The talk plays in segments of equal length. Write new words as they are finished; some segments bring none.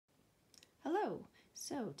Hello!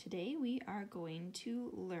 So today we are going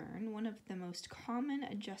to learn one of the most common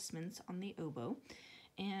adjustments on the oboe,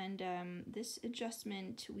 and this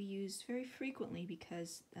adjustment we use very frequently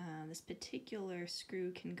because this particular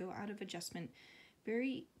screw can go out of adjustment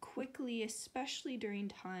very quickly, especially during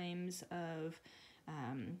times of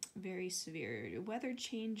very severe weather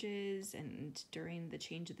changes and during the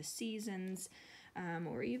change of the seasons.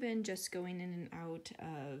 Or even just going in and out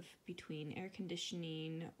of between air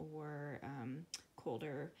conditioning or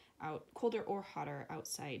colder or hotter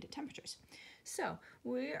outside temperatures. So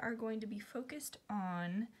we are going to be focused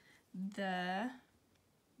on the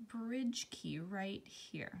bridge key right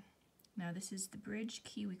here. Now this is the bridge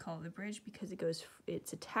key. We call it the bridge because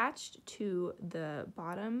it's attached to the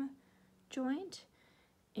bottom joint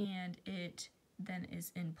and it then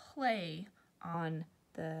is in play on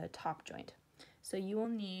the top joint. So you will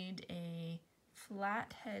need a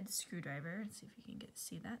flathead screwdriver. Let's see if you can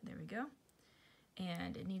see that. There we go.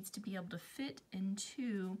 And it needs to be able to fit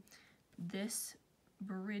into this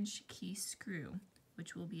bridge key screw,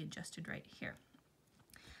 which will be adjusted right here.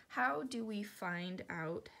 How do we find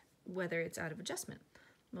out whether it's out of adjustment?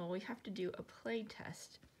 Well, we have to do a play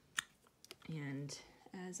test. And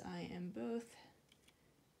as I am both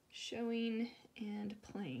showing and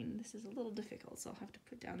playing, this is a little difficult, so I'll have to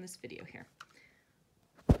put down this video here.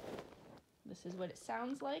 This is what it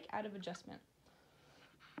sounds like out of adjustment.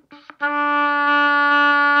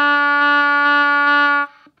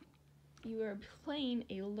 You are playing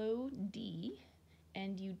a low D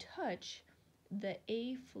and you touch the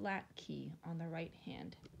A flat key on the right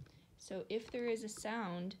hand. So if there is a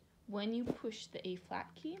sound when you push the A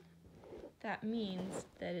flat key, that means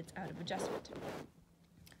that it's out of adjustment.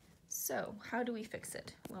 So how do we fix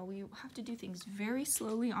it? Well, we have to do things very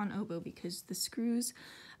slowly on oboe because the screws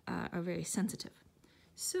are very sensitive.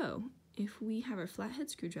 So if we have our flathead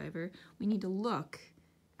screwdriver, we need to look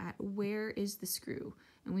at where is the screw,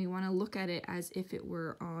 and we want to look at it as if it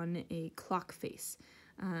were on a clock face.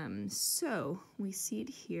 So we see it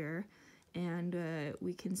here, and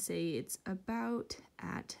we can say it's about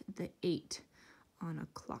at the 8 on a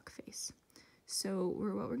clock face. So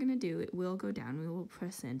what we're going to do, it will go down, we will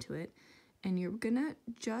press into it, and you're going to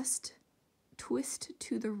just twist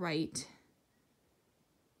to the right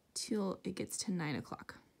till it gets to 9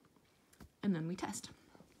 o'clock. And then we test.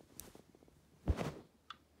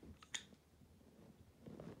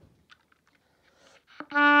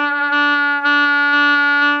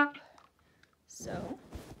 So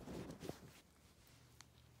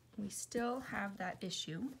we still have that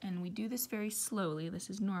issue, and we do this very slowly. This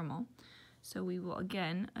is normal. So we will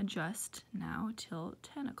again adjust now till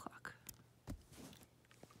 10 o'clock.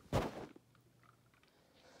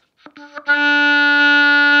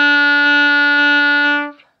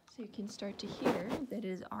 So you can start to hear that it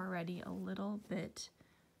is already a little bit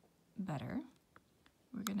better.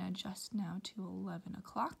 We're going to adjust now to 11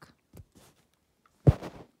 o'clock.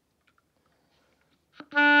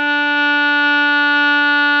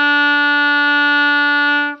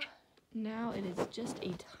 Now it is just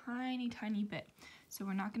a tiny bit. So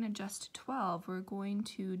we're not going to adjust to 12, we're going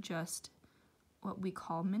to adjust what we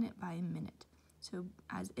call minute by minute. So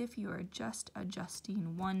as if you are just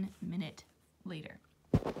adjusting 1 minute later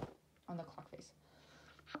on the clock face.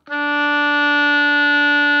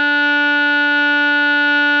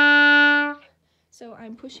 So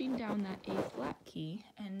I'm pushing down that A flat key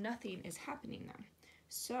and nothing is happening now.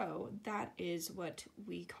 So that is what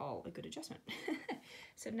we call a good adjustment.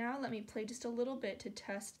 So now let me play just a little bit to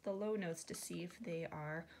test the low notes to see if they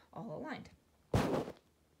are all aligned.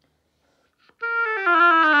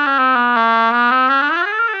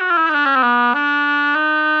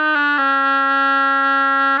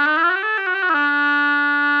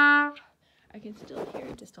 I can still hear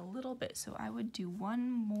it just a little bit, so I would do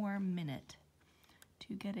 1 more minute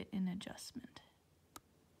to get it in adjustment.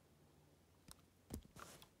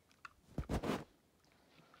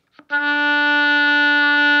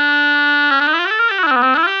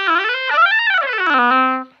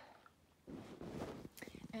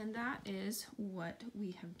 And that is what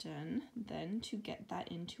we have done then to get that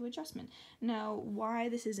into adjustment. Now, why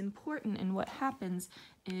this is important and what happens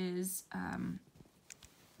is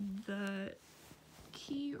the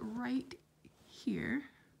key right here,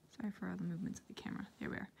 sorry for all the movements of the camera, there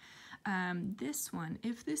we are. This one,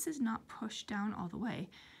 if this is not pushed down all the way,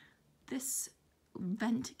 this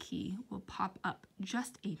vent key will pop up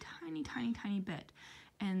just a tiny bit,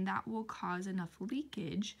 and that will cause enough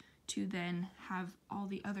leakage to then have all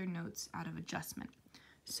the other notes out of adjustment.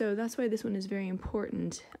 So that's why this one is very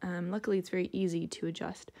important. Luckily, it's very easy to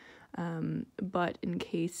adjust. But in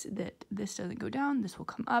case that this doesn't go down, this will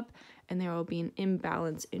come up, and there will be an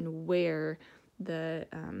imbalance in where the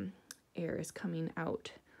air is coming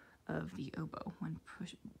out of the oboe when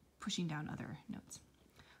pushing down other notes.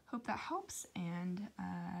 Hope that helps, and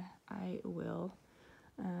I will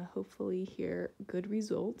hopefully hear good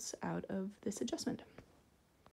results out of this adjustment.